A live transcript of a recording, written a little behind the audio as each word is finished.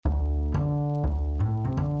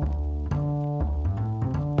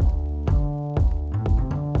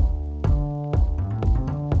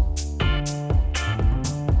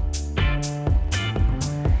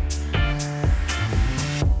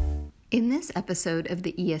this episode of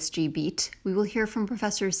the ESG Beat, we will hear from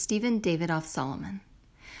Professor Steven Davidoff-Solomon.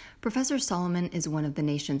 Professor Solomon is one of the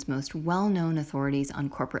nation's most well-known authorities on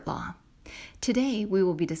corporate law. Today, we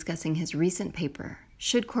will be discussing his recent paper,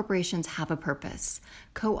 Should Corporations Have a Purpose?,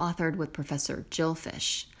 co-authored with Professor Jill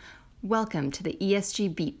Fisch. Welcome to the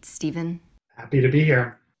ESG Beat, Steven. Happy to be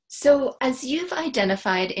here. So, as you've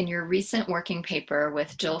identified in your recent working paper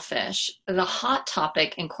with Jill Fisch, the hot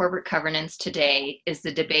topic in corporate governance today is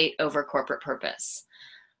the debate over corporate purpose.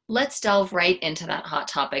 Let's delve right into that hot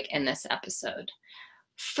topic in this episode.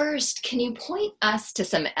 First, can you point us to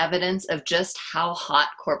some evidence of just how hot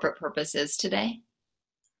corporate purpose is today?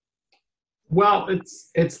 Well,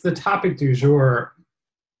 it's the topic du jour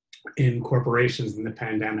in corporations in the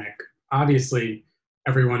pandemic. Obviously,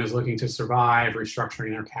 everyone is looking to survive, restructuring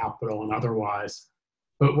their capital and otherwise.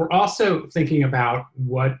 But we're also thinking about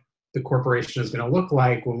what the corporation is going to look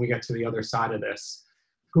like when we get to the other side of this.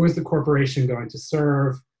 Who is the corporation going to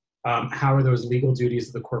serve? How are those legal duties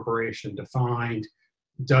of the corporation defined?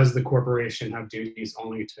 Does the corporation have duties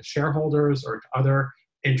only to shareholders or to other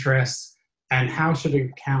interests? And how should it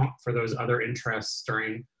account for those other interests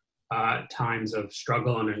during times of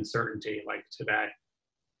struggle and uncertainty like today?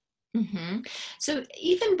 Mm-hmm. So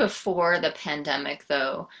even before the pandemic,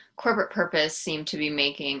 though, corporate purpose seemed to be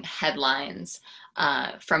making headlines,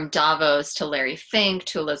 from Davos to Larry Fink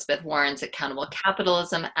to Elizabeth Warren's Accountable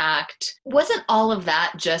Capitalism Act. Wasn't all of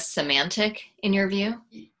that just semantic in your view?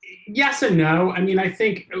 Yes and no. I mean, I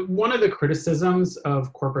think one of the criticisms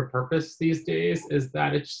of corporate purpose these days is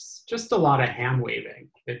that it's just a lot of hand waving.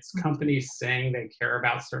 It's companies saying they care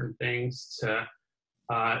about certain things to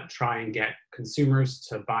try and get consumers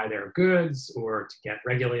to buy their goods or to get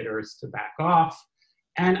regulators to back off.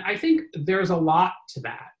 And I think there's a lot to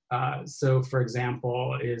that. So for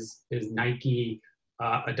example, is Nike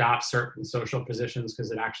adopt certain social positions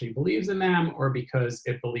because it actually believes in them, or because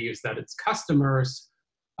it believes that its customers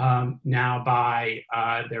now buy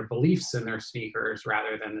their beliefs in their sneakers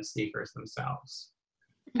rather than the sneakers themselves.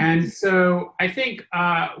 And so I think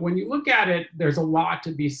when you look at it, there's a lot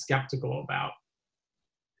to be skeptical about.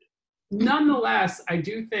 Nonetheless, I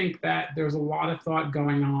do think that there's a lot of thought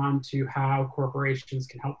going on to how corporations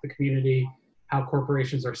can help the community, how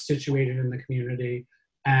corporations are situated in the community,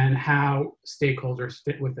 and how stakeholders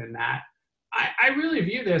fit within that. I really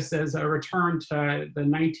view this as a return to the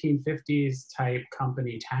 1950s type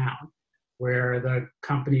company town, where the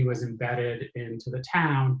company was embedded into the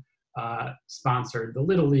town, sponsored the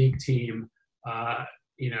Little League team,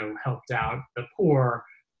 helped out the poor.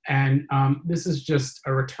 And this is just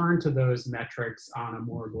a return to those metrics on a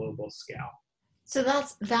more global scale. So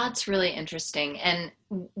that's really interesting. And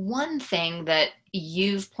one thing that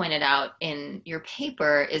you've pointed out in your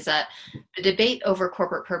paper is that the debate over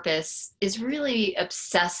corporate purpose is really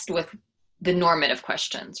obsessed with the normative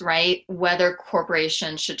questions, right? Whether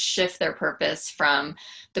corporations should shift their purpose from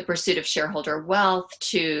the pursuit of shareholder wealth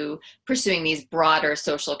to pursuing these broader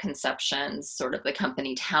social conceptions, sort of the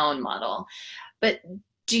company town model. But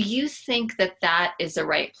do you think that that is the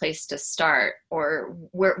right place to start, or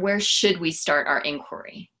where should we start our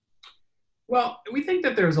inquiry? Well, we think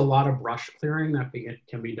that there's a lot of brush clearing that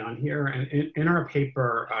can be done here. And in our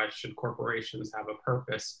paper, Should Corporations Have a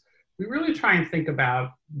Purpose?, we really try and think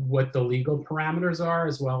about what the legal parameters are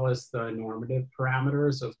as well as the normative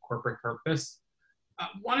parameters of corporate purpose.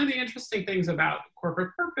 One of the interesting things about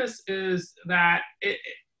corporate purpose is that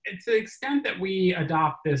to the extent that we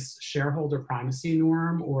adopt this shareholder primacy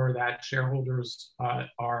norm, or that shareholders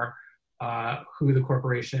are who the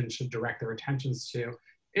corporation should direct their attentions to,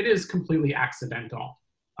 it is completely accidental.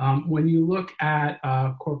 When you look at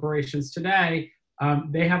corporations today,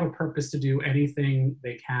 they have a purpose to do anything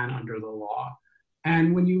they can under the law.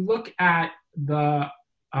 And when you look at the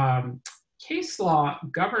case law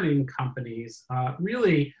governing companies,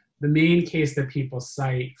 really the main case that people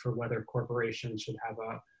cite for whether corporations should have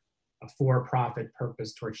a for-profit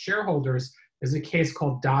purpose towards shareholders is a case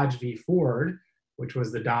called Dodge v. Ford, which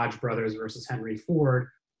was the Dodge brothers versus Henry Ford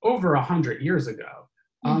over 100 years ago.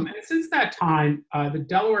 And since that time, the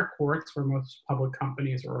Delaware courts, where most public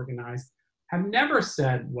companies are organized, have never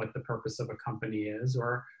said what the purpose of a company is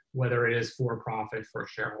or whether it is for-profit for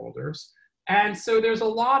shareholders. And so there's a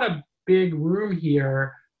lot of big room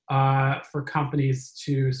here for companies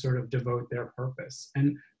to sort of devote their purpose.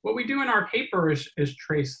 And what we do in our paper is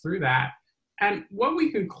trace through that. And what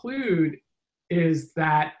we conclude is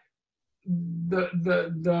that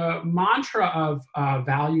the mantra of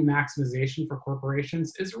value maximization for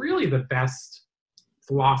corporations is really the best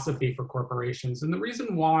philosophy for corporations. And the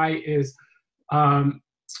reason why is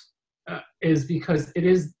because it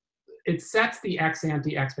is it sets the ex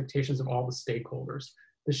ante expectations of all the stakeholders.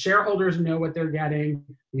 The shareholders know what they're getting,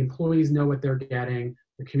 the employees know what they're getting,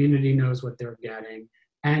 the community knows what they're getting,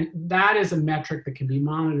 and that is a metric that can be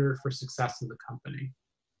monitored for success of the company.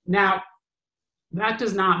 Now, that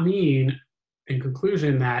does not mean, in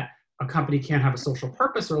conclusion, that a company can't have a social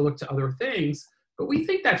purpose or look to other things, but we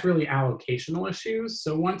think that's really allocational issues.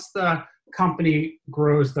 So once the company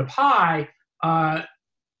grows the pie,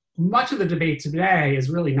 much of the debate today is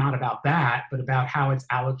really not about that, but about how it's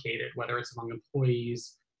allocated, whether it's among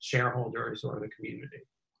employees, shareholders, or the community.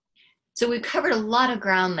 So we've covered a lot of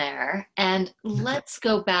ground there, and let's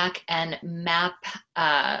go back and map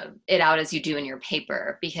it out as you do in your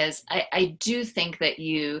paper, because I do think that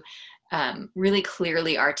you really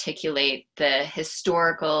clearly articulate the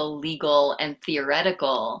historical, legal, and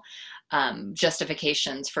theoretical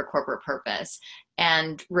justifications for corporate purpose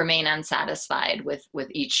and remain unsatisfied with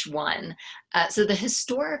each one. So the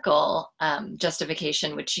historical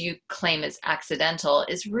justification, which you claim is accidental,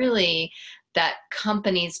 is really that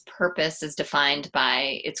company's purpose is defined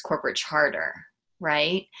by its corporate charter,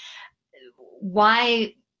 right?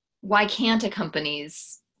 Why can't a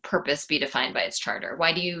company's purpose be defined by its charter?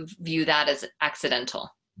 Why do you view that as accidental?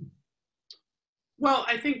 Well,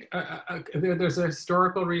 I think there's a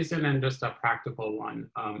historical reason and just a practical one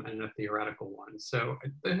and a theoretical one. So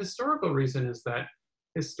the historical reason is that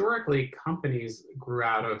historically companies grew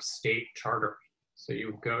out of state charter. So you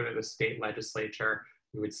would go to the state legislature,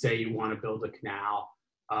 you would say you want to build a canal,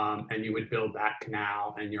 and you would build that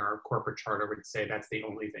canal, and your corporate charter would say that's the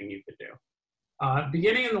only thing you could do.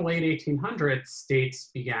 Beginning in the late 1800s, states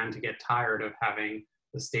began to get tired of having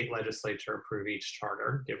the state legislature approve each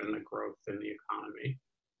charter, given the growth in the economy.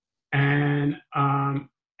 And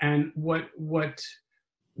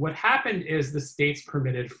what happened is the states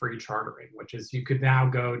permitted free chartering, which is you could now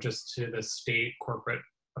go just to the state corporate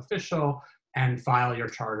official and file your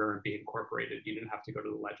charter and be incorporated. You didn't have to go to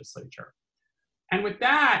the legislature. And with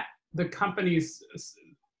that, the companies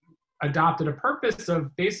adopted a purpose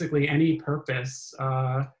of basically any purpose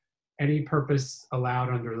allowed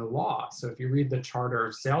under the law. So if you read the charter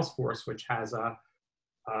of Salesforce, which has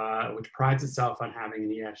which prides itself on having an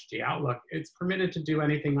ESG outlook, it's permitted to do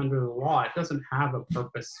anything under the law. It doesn't have a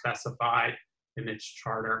purpose specified in its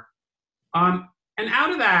charter. And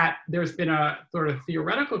out of that, there's been a sort of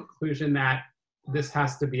theoretical conclusion that this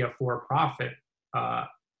has to be a for-profit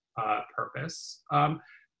purpose.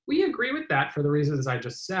 We agree with that for the reasons I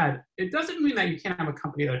just said. It doesn't mean that you can't have a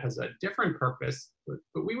company that has a different purpose,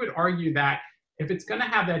 but we would argue that if it's going to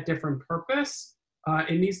have that different purpose,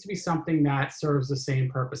 it needs to be something that serves the same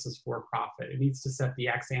purpose as for-profit. It needs to set the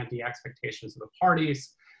ex-ante expectations of the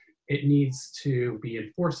parties. It needs to be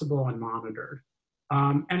enforceable and monitored.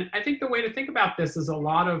 And I think the way to think about this is a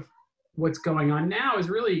lot of what's going on now is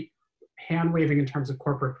really hand-waving in terms of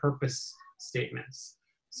corporate purpose statements.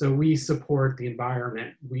 So we support the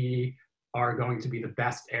environment. We are going to be the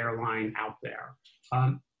best airline out there.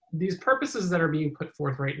 These purposes that are being put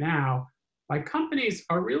forth right now by companies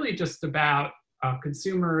are really just about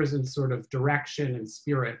consumers and sort of direction and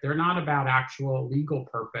spirit. They're not about actual legal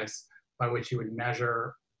purpose by which you would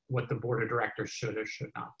measure what the board of directors should or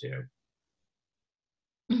should not do.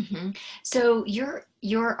 Mm-hmm. So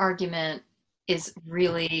your argument is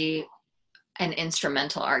really an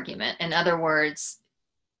instrumental argument. In other words,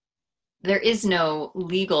 there is no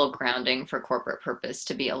legal grounding for corporate purpose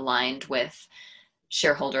to be aligned with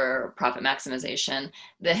shareholder profit maximization.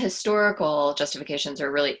 The historical justifications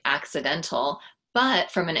are really accidental,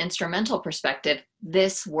 but from an instrumental perspective,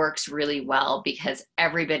 this works really well because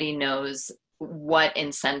everybody knows what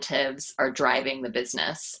incentives are driving the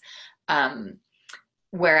business.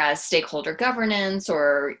 Whereas stakeholder governance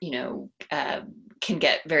or, can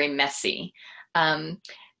get very messy.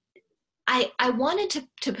 I wanted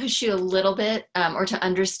to push you a little bit or to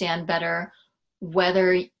understand better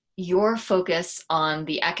whether your focus on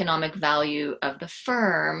the economic value of the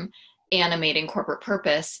firm animating corporate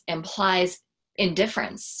purpose implies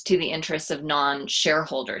indifference to the interests of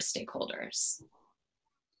non-shareholder stakeholders.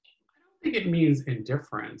 I think it means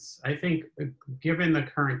indifference. I think given the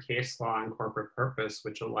current case law on corporate purpose,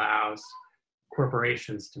 which allows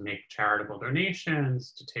corporations to make charitable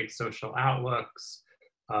donations, to take social outlooks,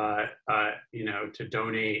 to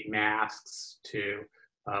donate masks, to,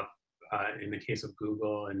 in the case of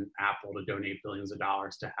Google and Apple, to donate billions of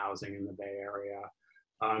dollars to housing in the Bay Area.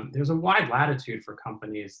 There's a wide latitude for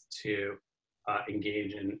companies to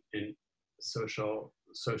engage in social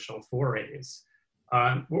forays.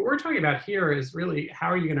 What we're talking about here is really how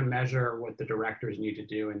are you going to measure what the directors need to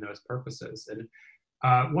do in those purposes? And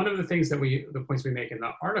One of the points we make in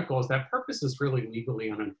the article is that purpose is really legally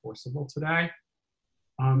unenforceable today.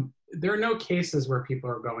 There are no cases where people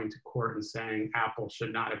are going to court and saying Apple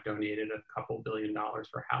should not have donated a couple $1 billion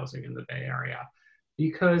for housing in the Bay Area.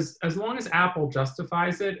 Because as long as Apple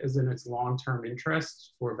justifies it as in its long-term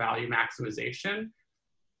interest for value maximization,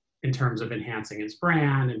 in terms of enhancing its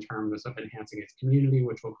brand, in terms of enhancing its community,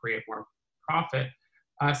 which will create more profit,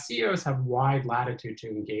 CEOs have wide latitude to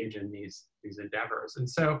engage in these endeavors. And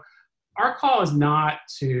so our call is not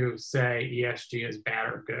to say ESG is bad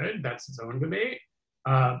or good, that's its own debate,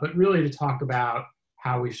 but really to talk about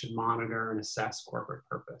how we should monitor and assess corporate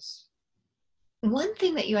purpose. One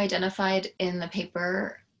thing that you identified in the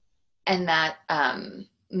paper, and that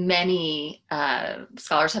many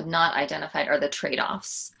scholars have not identified, are the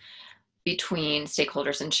trade-offs between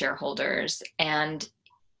stakeholders and shareholders. And,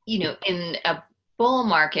 in a bull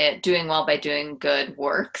market, doing well by doing good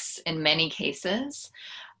works in many cases.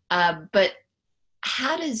 But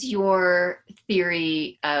how does your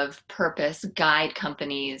theory of purpose guide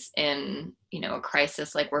companies in, a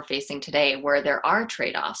crisis like we're facing today, where there are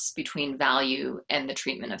trade-offs between value and the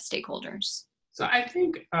treatment of stakeholders? So I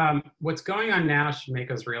think what's going on now should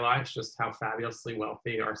make us realize just how fabulously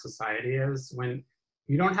wealthy our society is. When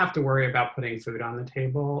you don't have to worry about putting food on the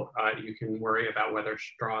table, you can worry about whether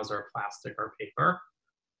straws are plastic or paper.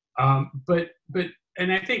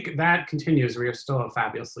 And I think that continues. We are still a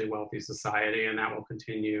fabulously wealthy society, and that will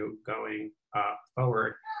continue going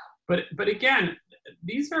forward. But again,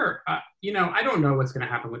 these are, I don't know what's going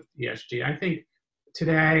to happen with ESG. I think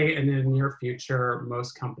today and in the near future,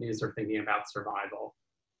 most companies are thinking about survival.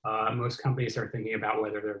 Most companies are thinking about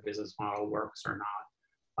whether their business model works or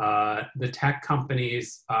not. The tech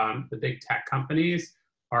companies, the big tech companies,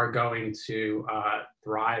 are going to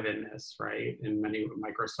thrive in this, right? And many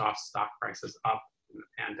Microsoft stock prices up in the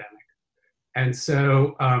pandemic. And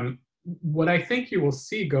so what I think you will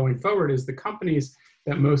see going forward is the companies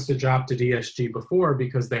that most adopted ESG before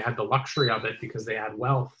because they had the luxury of it, because they had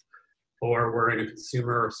wealth, or were in a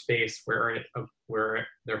consumer space where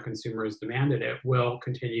their consumers demanded it, will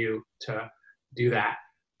continue to do that.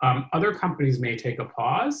 Other companies may take a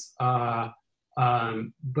pause, but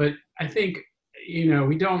I think,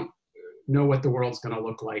 we don't know what the world's going to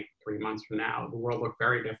look like 3 months from now. The world looked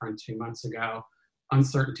very different 2 months ago.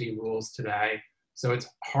 Uncertainty rules today. So it's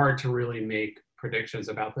hard to really make predictions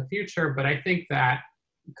about the future. But I think that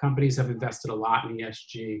companies have invested a lot in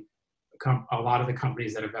ESG. A lot of the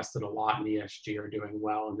companies that invested a lot in ESG are doing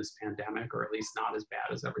well in this pandemic, or at least not as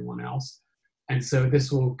bad as everyone else. And so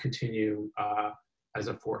this will continue as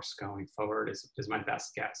a force going forward, is my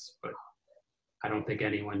best guess. But I don't think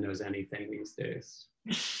anyone knows anything these days.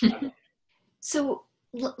 So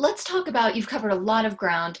let's talk about, you've covered a lot of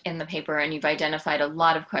ground in the paper, and you've identified a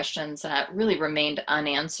lot of questions that really remained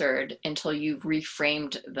unanswered until you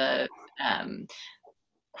reframed the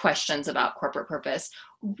questions about corporate purpose.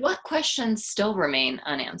 What questions still remain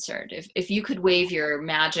unanswered? If you could wave your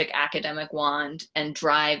magic academic wand and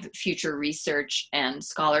drive future research and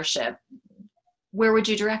scholarship, where would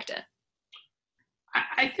you direct it?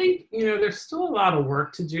 I think, there's still a lot of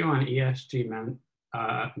work to do on ESG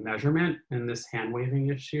measurement and this hand-waving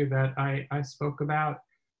issue that I spoke about.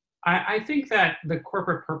 I think that the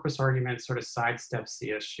corporate purpose argument sort of sidesteps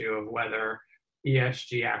the issue of whether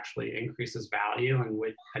ESG actually increases value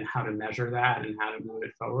and how to measure that and how to move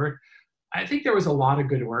it forward. I think there was a lot of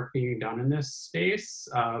good work being done in this space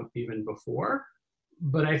even before,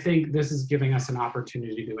 but I think this is giving us an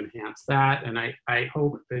opportunity to enhance that. And I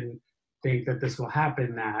hope and think that this will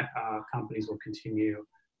happen, that companies will continue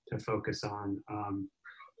to focus on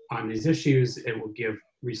these issues. It will give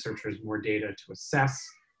researchers more data to assess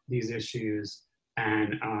these issues,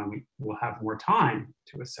 and we'll have more time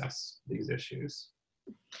to assess these issues.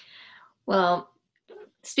 Well,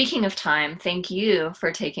 speaking of time, thank you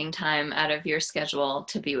for taking time out of your schedule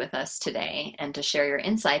to be with us today and to share your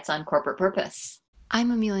insights on corporate purpose.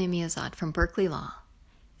 I'm Amelia Miazad from Berkeley Law.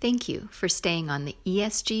 Thank you for staying on the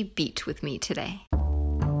ESG Beat with me today.